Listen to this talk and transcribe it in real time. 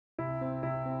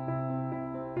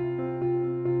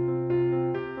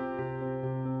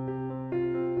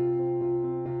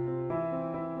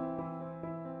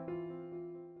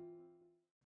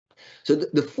So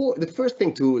the first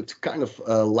thing to kind of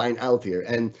line out here,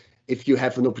 and if you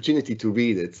have an opportunity to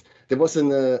read it, there was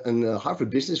an Harvard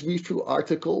Business Review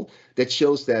article that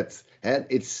shows that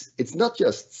it's not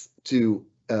just to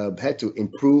had to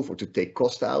improve or to take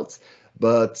cost out,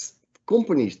 but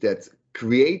companies that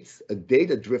create a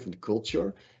data-driven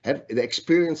culture have they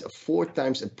experience a 4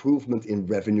 times improvement in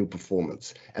revenue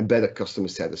performance and better customer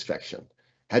satisfaction.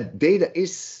 And data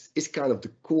is kind of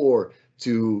the core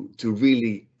to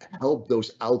really help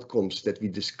those outcomes that we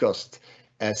discussed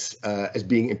as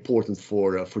being important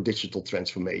for digital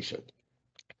transformation.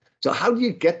 So how do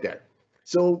you get there?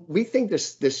 So we think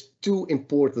there's two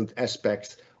important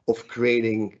aspects of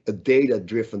creating a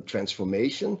data-driven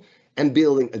transformation and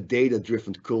building a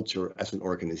data-driven culture as an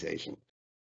organization.